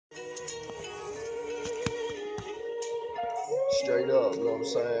Straight up, you know what I'm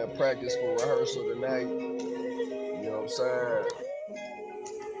saying? Practice for rehearsal tonight. You know what I'm saying?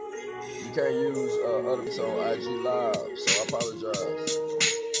 You can't use other beats on IG Live, so I apologize. You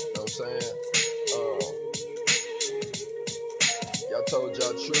know what I'm saying? Y'all told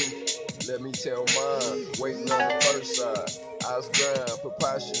y'all truth. Let me tell mine. Waiting on the first side. Eyes grind,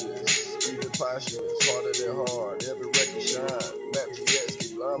 preposterous, even posthumous, harder than hard. Every record shine. Map GX,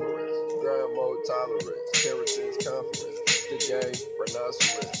 conglomerates, grind mode tolerance, Keratin's conference, the game,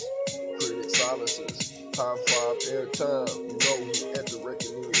 rhinoceros, critic silences, high five airtime. You know who at the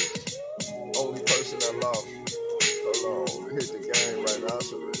record is. Only person I lost. Hold on, hit the game,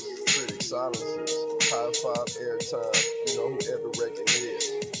 rhinoceros, critic silences, high five airtime. You know who every record is.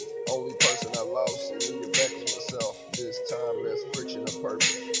 Only person I lost and needed back was myself. This time, less friction of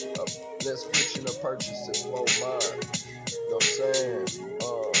purchase. Less friction of purchase and flow mine. You know what I'm saying?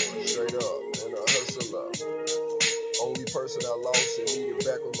 Straight up, and a hustle up. Only person I lost and needed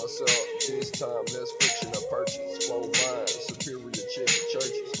back was myself. This time, less friction of purchase. Flow mine, superior chicken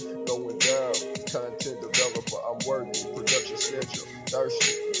churches. Going down, content developer, I'm worthy. Production schedule,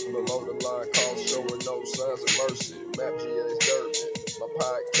 thirsty. Below the line, calls showing no signs of mercy. Map GA's Derby. My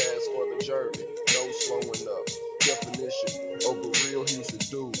podcast for the journey, no slowing up. Definition of a real Houston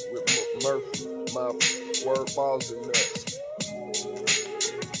dude with Murphy. My word balls and nuts.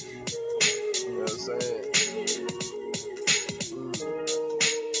 You know what I'm saying?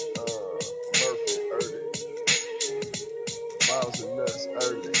 Murphy, early. Balls and nuts,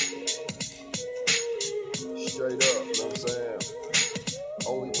 early. Straight up, you know what I'm saying?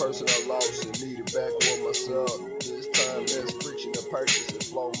 Only person I lost and needed back was myself. This time, less friction to purchase and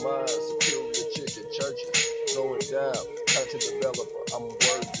flow mine. Superior chicken churches going down. Content developer, I'm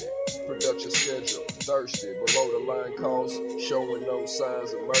worthy. Production schedule, thirsty. Below the line calls, showing no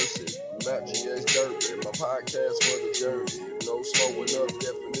signs of mercy. Map GX Derby, my podcast for the journey. No slowing up,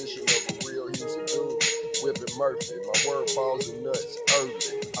 definition of a real Houston dude. Whipping Murphy, my word balls and nuts, early.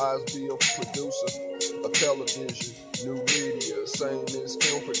 Eyes be a producer of television, new media, same as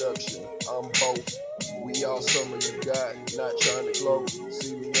film production. I'm both. We all summer you got, not trying to gloat.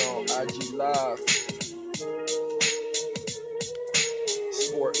 See me on IG Live,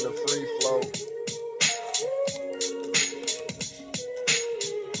 sporting the free flow.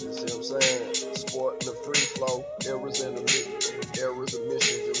 You see what I'm saying? Sporting the free flow. Errors and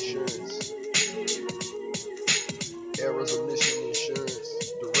emissions insurance. Errors emission insurance.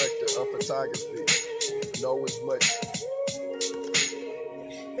 Director of photography. Know as much.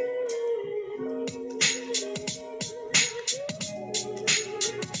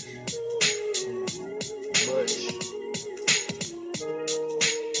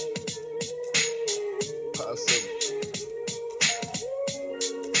 Possible.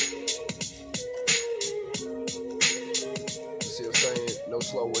 You see what I'm saying? No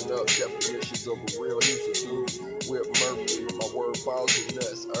slowing up. Definitions of a real Houston dude. Whip Murphy. My word balls and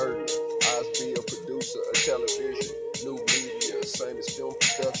nuts. Early. Eyes be a producer of television. New media. Same as film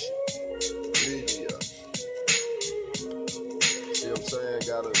production. Media. See what I'm saying? You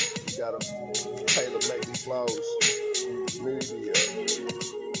gotta tailor make these flows. Media.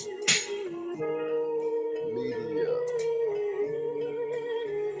 Media.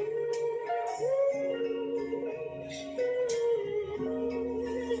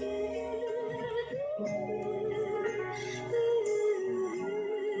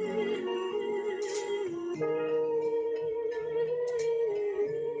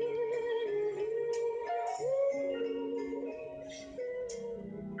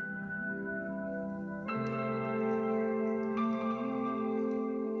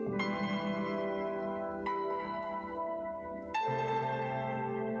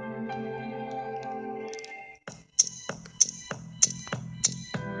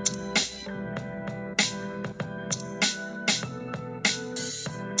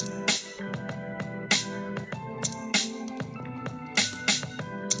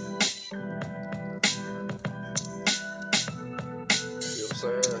 See what I'm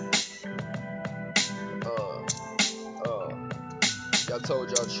saying? Y'all told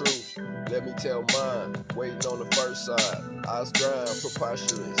y'all truth. Let me tell mine. Waiting on the first side. Eyes grind,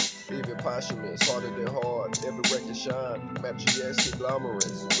 preposterous, even posthumous, harder than hard. Every record shine. Map GX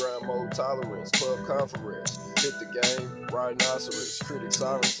conglomerates, grind mode tolerance, club conference. Hit the game, rhinoceros, critic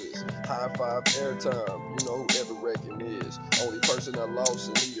silences, high five airtime. You know who every record is. Only person I lost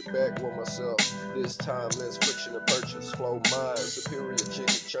and needed back was myself. This time, less friction to purchase. Flow mine, superior chicken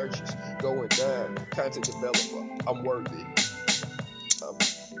churches. Going down, content developer. I'm worthy. I'm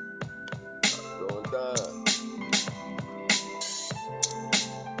going down.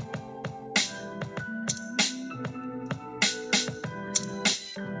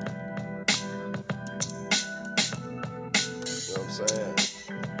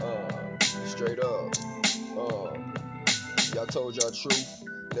 told y'all truth.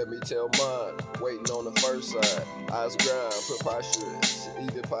 Let me tell mine. Waiting on the first side. Eyes grind, preposterous,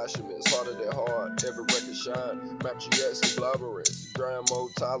 even posthumous. Harder than hard, every record shine. Map GX conglomerates, grind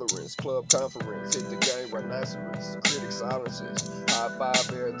mode tolerance. Club conference, hit the game rhinoceros. Critic silences, high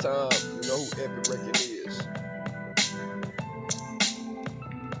five every time. You know who every record is.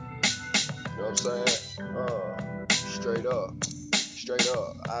 You know what I'm saying? Straight up. Straight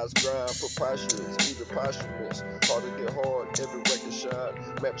up, eyes grind, preposterous, even posthumous. Hard to get hard, every record shine.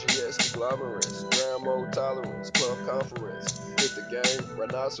 Map GX conglomerates, grind mode tolerance, club conference. Hit the game,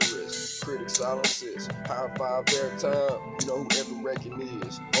 rhinoceros, critic silences. High five every time, you know who every record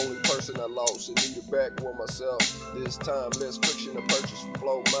is. Only person I lost and needed back was myself. This time, less friction to purchase,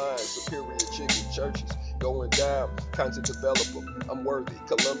 flow mine, superior chicken churches. Going down, content developer, I'm worthy.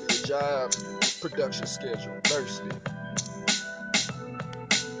 Columbia Jive, production schedule, thirsty.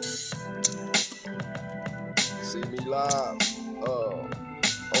 See me live.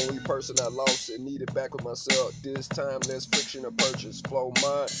 Only person I lost and needed back with myself. This time, less friction to purchase. Flow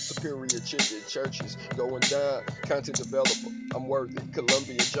mine, superior chicken churches. Going down, content developer. I'm worthy.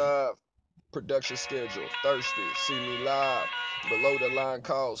 Columbia Jive, production schedule. Thirsty. See me live. Below the line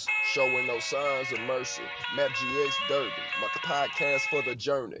cost, showing no signs of mercy. Map GX Derby, my podcast for the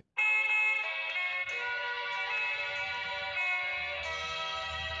journey.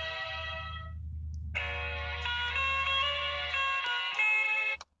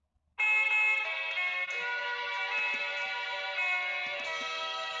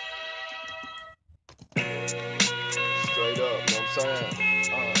 Straight up, know what I'm saying?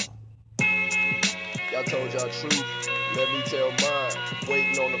 Y'all told y'all truth, let me tell mine.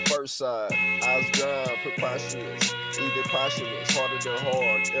 Waiting on the first side, eyes grind, preposterous, even posthumous, harder than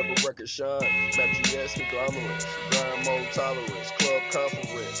hard, every record shine. Map GX conglomerates, grind mode tolerance, club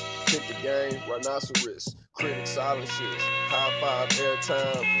conference, hit the game, rhinoceros, critic silences, high five every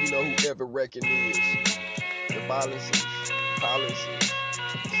time, you know who every record is. The violences, policies,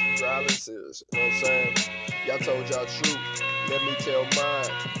 silences, you know what I'm saying? Y'all told y'all truth. Let me tell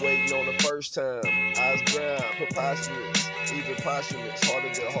mine. Waiting on the first time. Eyes grind, preposterous, even posthumous, harder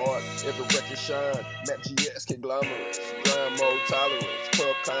than hard. Every record shine. Map GX conglomerates, grind mode tolerance,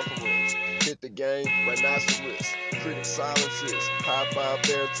 club conference. Hit the game, rhinoceros, critic silences, high five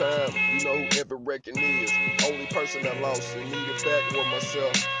every time. You know who every record is. Only person I lost and needed back was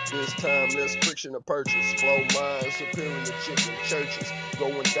myself. This time, less friction to purchase. Flow mine, superior chicken churches.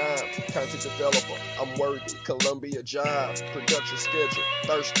 Going down, content developer, I'm worthy. Columbia Jive, production schedule,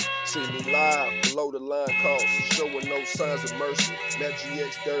 thirsty. See me live, below the line cost, showing no signs of mercy. Map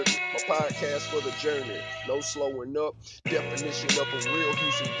GX Derby, my podcast for the journey. No slowing up, definition of a real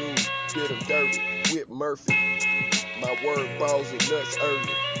Houston dude. Did him dirty, Whip Murphy. My word balls and nuts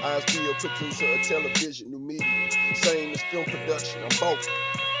early. Eyes be a producer of television, new media. Same as film production, I'm both.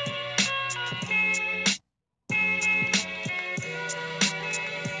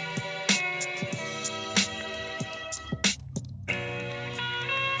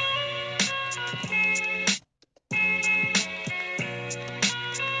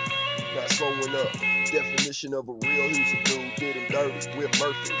 Not slowing up. Definition of a real Houston dude, did him dirty. Whip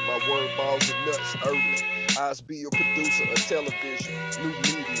Murphy, my word balls and nuts early. Eyes be a producer of television, new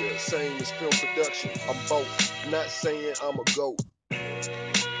media, same as film production. I'm both. Not saying I'm a GOAT.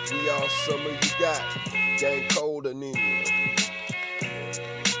 We all summer you got. Gang cold anemia.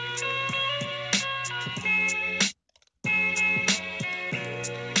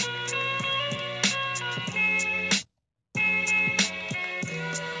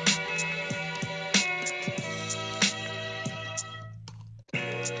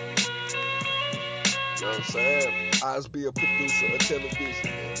 You know what I'm saying? Eyes be a producer of television,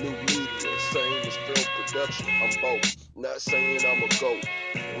 new media, same as film production. I'm both. Not saying I'm a GOAT.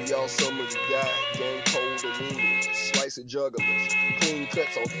 We all summer you got. Gang cold anemia. Slicing jugglers. Clean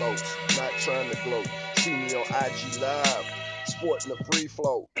cuts on throats. Not trying to gloat. See me on IG Live. Sporting the free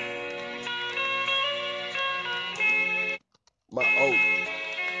flow. My oath.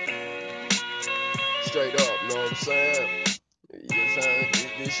 Straight up, know what I'm saying? You know what I'm saying?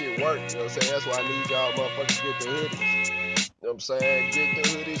 This shit work, you know what I'm saying? That's why I need y'all motherfuckers to get the hoodies. You know what I'm saying? Get the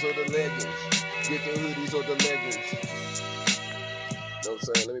hoodies or the leggings. Get the hoodies or the leggings. You know what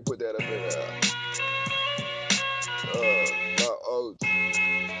I'm saying? Let me put that up in there. My oath.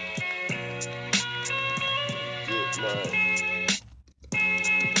 Get my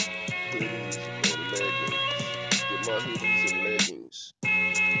hoodies and leggings. Get my hoodies and leggings.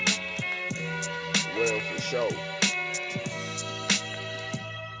 Wear them for show.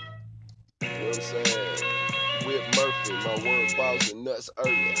 You know what I'm saying? Whip Murphy, my word balls and nuts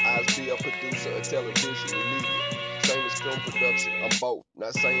early. Eyes be a producer of television and media. same as film production. I'm both,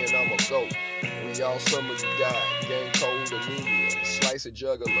 not saying I'm a goat. We all summer you got, gang cold anemia, slice of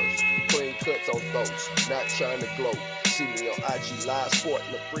jugglers, clean cuts on throats, not trying to gloat. See me on IG Live,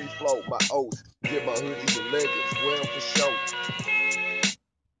 sporting the free flow, my oath. Get my hoodies and leggings, wear them for show.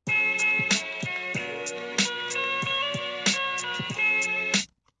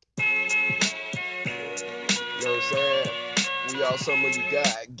 You know what I'm saying? We all summer you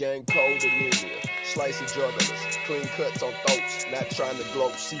got, gang cold anemia, slice of jugglers, clean cuts on throats, not trying to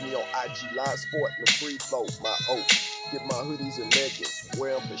gloat. See me on IG Live, sporting the free flow, my oath. Get my hoodies and leggings,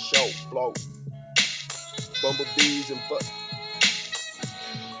 wear them for show, flow. Bumblebees and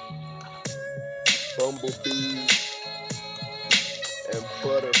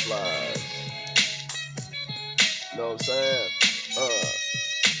butterflies. Know what I'm saying?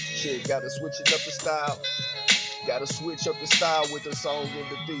 Shit, gotta switch it up the style. Gotta switch up the style with the song and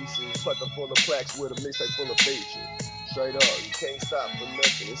the thesis. Plucker full of plaques with a mixtape full of features. Straight up, you can't stop for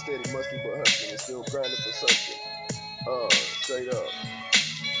nothing. Instead, he musty but hustling and still grinding for something. Straight up.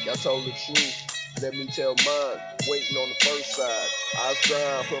 Y'all told the truth. Let me tell mine. Waiting on the first side. Eyes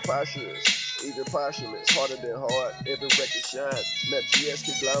grind, preposterous. Even posthumous, harder than hard. Every record shine. Map GS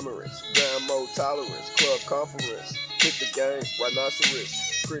conglomerates. Grind mode tolerance. Club conference. Hit the game.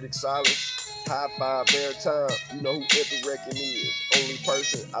 Rhinoceros. Critic silence. High five every time. You know who every record is. Only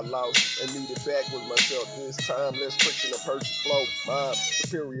person I lost and needed back was myself this time. Less friction of purchase flow. Mine.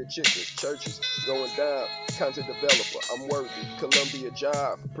 Superior chickens. Churches. Going down. Content developer. I'm worthy. Columbia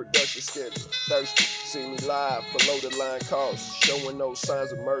job. Production schedule. Thirsty. See me live. Below the line costs. Showing no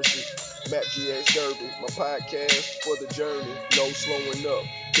signs of mercy. Map GX Derby. My podcast for the journey. No slowing up.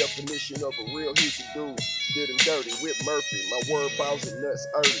 Definition of a real Houston dude. Did him dirty. Whip Murphy. My word balls and nuts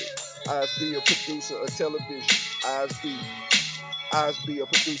early. Eyes be a producer of television. Eyes be a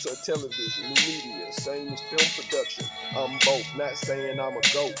producer of television. New media. Same as film production. I'm both. Not saying I'm a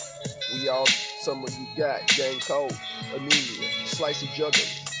goat. We all some of you got. Gang cold. Anemia. Slice of juggling.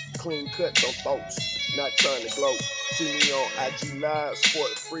 Clean cuts on thoughts. Not trying to gloat. See me on IG Live.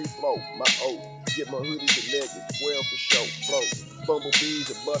 Sport free flow. My oath. Get my hoodies and leggings. Wear them for show. Flow. Bumblebees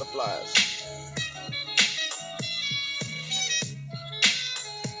and butterflies.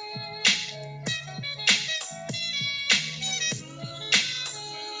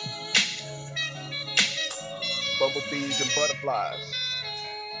 Bumblebees and butterflies.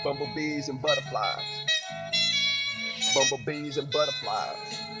 Bumblebees and butterflies. Bumblebees and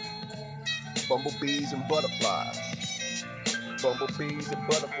butterflies. Bumblebees and butterflies. Bumblebees and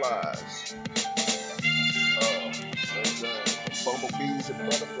butterflies. Bumblebees and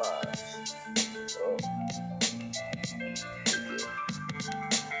butterflies.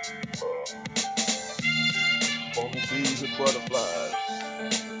 Bumblebees and butterflies.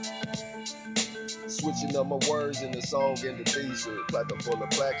 Switching up my words in the song and the thesis. Platinum full of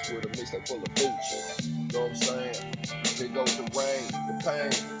plaques with a mixtape full of features. Know what I'm saying? Here goes the rain, the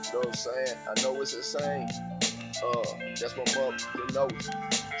pain. Know what I'm saying? I know it's insane. That's my motherfucking note.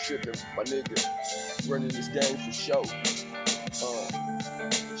 Tripping, my nigga. Running this game for show.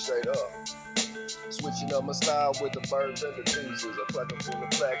 Straight up. Switching up my style with the verbs and the thesis. A platinum full of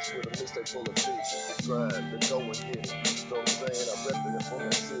plaques with a mixtape full of features. The grind, the go and get it. Know what I'm saying? I'm repping it from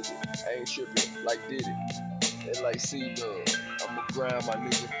that city. I ain't tripping like Diddy. And like C-Dub. I'ma grind, my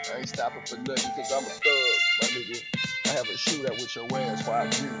nigga. I ain't stopping for nothing cause I'm a thug, my nigga. I have a shootout with your ass while I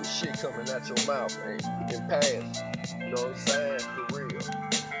agree with shit coming out your mouth, man. And pass. You know what I'm saying? For real.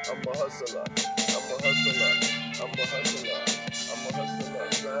 I'm a hustler.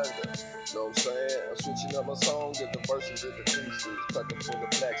 Grinder. Know what I'm saying? I'm switching up my songs and the verses and the thesis. Plucking full of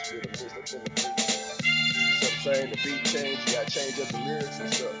blacks with a mixtape full of features. You know what I'm saying? The beat change, you gotta change up the lyrics and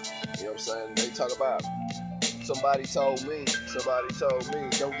stuff. You know what I'm saying? They talk about somebody told me,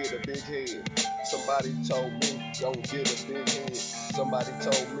 don't get a big head. Somebody told me, don't get a big head. Somebody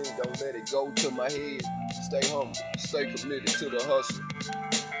told me, don't let it go to my head. Stay humble, stay committed to the hustle.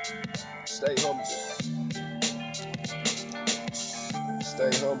 Stay humble.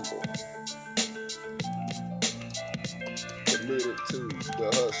 Stay humble. Committed to the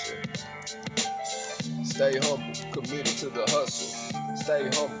hustle. Stay humble, committed to the hustle. Stay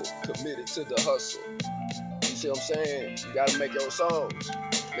humble, committed to the hustle. You see what I'm saying? You gotta make your songs.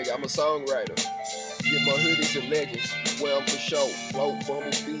 Nigga, I'm a songwriter. Get my hoodies and leggings, wear them for show. Float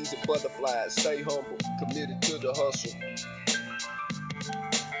bumblebees and butterflies. Stay humble, committed to the hustle.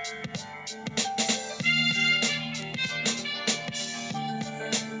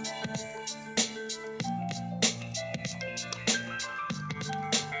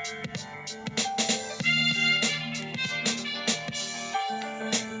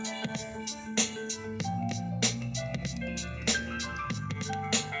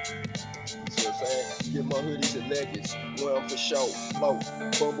 my hoodies and leggings, wear 'em for show, float.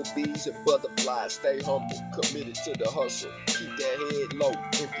 Bumblebees and butterflies, stay humble, committed to the hustle. Keep that head low,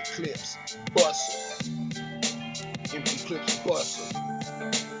 empty clips, bust 'em. Empty clips, bust 'em.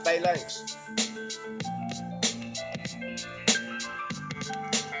 Phalanx.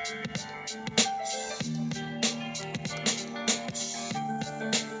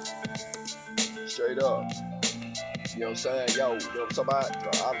 Straight up. You know what I'm saying? Yo, you know what I'm talking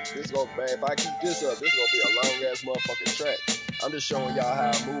about? This gonna, man, if I keep this up, this gonna be a long ass motherfucking track. I'm just showing y'all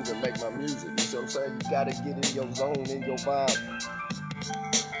how I move and make my music. You see what I'm saying? You gotta get in your zone, in your vibe,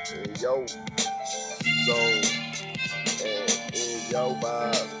 in your zone, and in your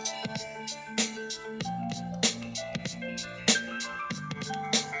vibe.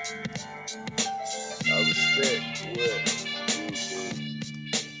 I respect what you do.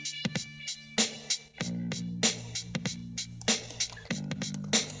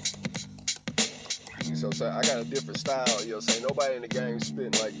 You see what I'm saying? I got a different style, you know what I'm saying? Nobody in the game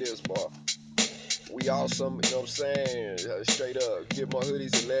spitting like this, boy. We all some, you know what I'm saying? Straight up, get my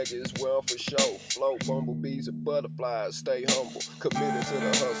hoodies and leggings, wear 'em for show. Float, bumblebees and butterflies, stay humble, committed to the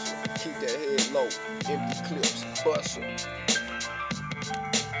hustle. Keep that head low, empty clips, bust 'em.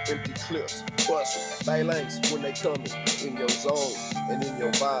 Empty clips, bust 'em. Phalanx when they coming, in your zone and in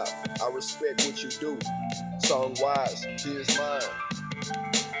your vibe. I respect what you do, song wise, here's mine.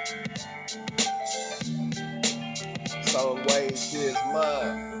 Song ways, here's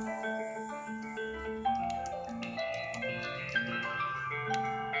mine.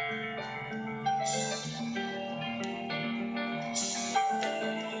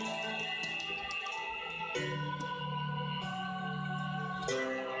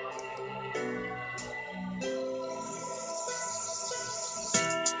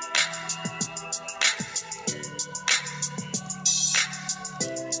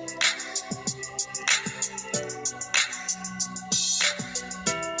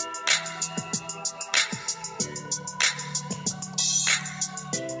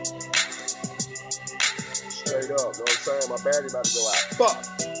 Straight up, know what I'm saying? My battery about to go out. Fuck!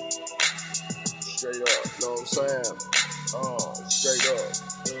 Straight up, know what I'm saying? Straight up.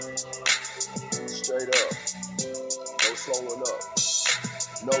 Straight up. No slowing up.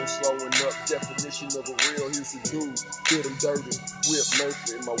 No slowing up. Definition of a real Houston dude. Hit him dirty. Whip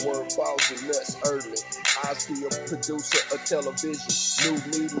Murphy. My word falls and nuts early. I be a producer of television. New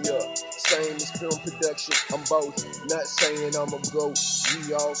media. Same as film production. I'm both. Not saying I'm a goat.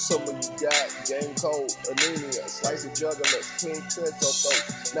 We all some of you got. Game cold. Anemia. Slice of jugglers. Clean cuts on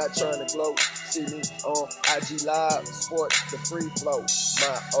those. Not trying to gloat. See me on IG Live. Sport the free flow.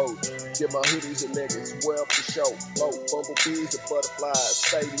 My oath. Get my hoodies and leggings. Wear for show. Float. Bumblebees and butterflies.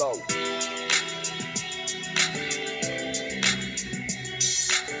 Stay low.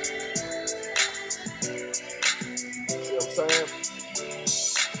 See what I'm saying?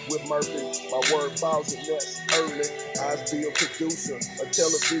 With Murphy, my word falls and nuts early. I be a producer of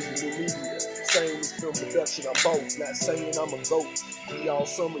television and media. Same as film production, I'm both. Not saying I'm a goat. We all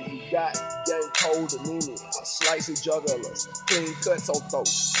some of you got. Game cold anemia. I slice and jugglers. Clean cuts on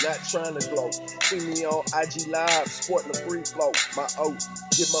throats. Not trying to gloat. See me on IG Live, sporting the free flow. My oath.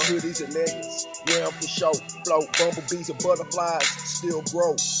 Get my hoodies and leggings. Wear 'em for show. Float. Bumblebees and butterflies. Still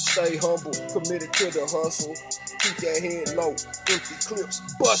grow. Stay humble. Committed to the hustle. Keep that head low. Empty clips.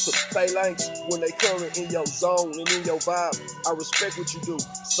 Bust 'em. Phalanx when they coming in your zone and in your vibe. I respect what you do.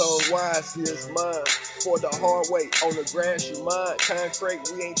 Song wise, here's mine. For the hard way, on the grass you mine. Concrete,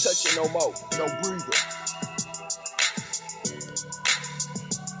 we ain't touching no more. No breather.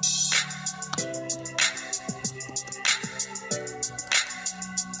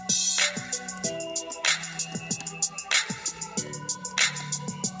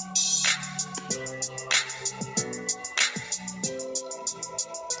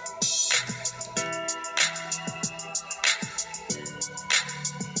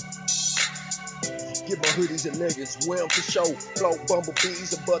 Get my hoodies and leggings, wear 'em for show. Float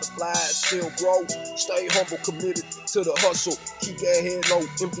bumblebees and butterflies, still grow. Stay humble, committed to the hustle. Keep that head low,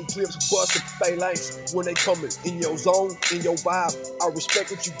 empty clips, bustin' phalanx when they coming in your zone, in your vibe. I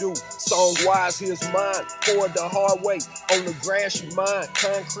respect what you do. Song wise, here's mine. Forward the hard way, on the grass you mine.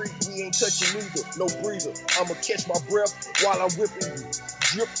 Concrete, we ain't touching either. No breather. I'ma catch my breath while I'm whipping you.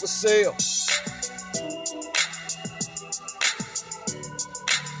 Drip for sale.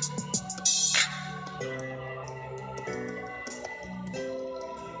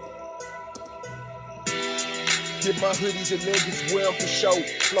 Get my hoodies and niggas wear them for show.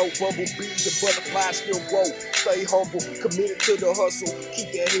 Float bumblebees and butterflies still grow. Stay humble, committed to the hustle.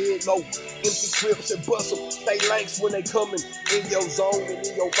 Keep your head low. Empty clips and bust them. Stay lanks when they coming in your zone and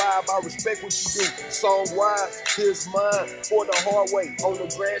in your vibe. I respect what you do. Song wise, here's mine. For the hard way, on the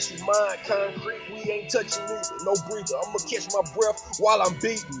grass you mine. Concrete, we ain't touching either. No breather. I'ma catch my breath while I'm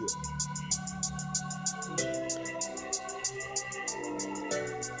beating you.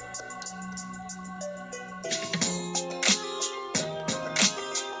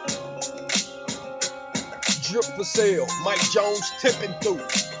 Drip for sale, Mike Jones tipping through. You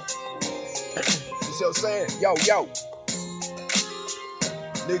see what I'm saying? Yo,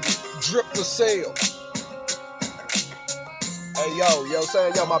 nigga, drip for sale. Hey, yo,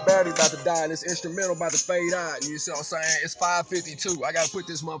 saying, yo, my battery about to die and this instrumental about to fade out. You see what I'm saying? It's 5:52. I gotta put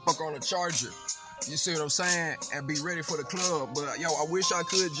this motherfucker on a charger. You see what I'm saying? And be ready for the club. But yo, I wish I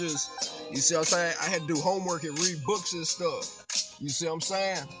could just, you see what I'm saying? I had to do homework and read books and stuff. You see what I'm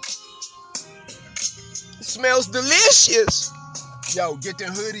saying? It smells delicious. Yo, get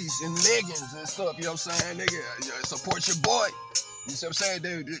them hoodies and leggings and stuff, you know what I'm saying, nigga? Support your boy. You see what I'm saying,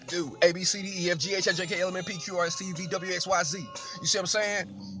 dude? A, B, C, D, E, F, G, H, I, J, K, L, M, N, P, Q, R, S, T, U, V, W, X, Y, Z. You see what I'm saying?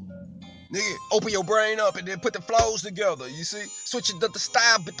 Nigga, open your brain up and then put the flows together, you see? Switch it up the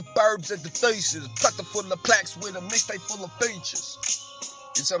style, but the verbs and the thesis. Plucker full of plaques with a mixtape full of features.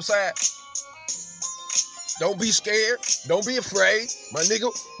 You see what I'm saying? Don't be scared. Don't be afraid. My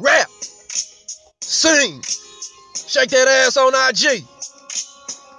nigga, rap. Sing. Shake that ass on IG.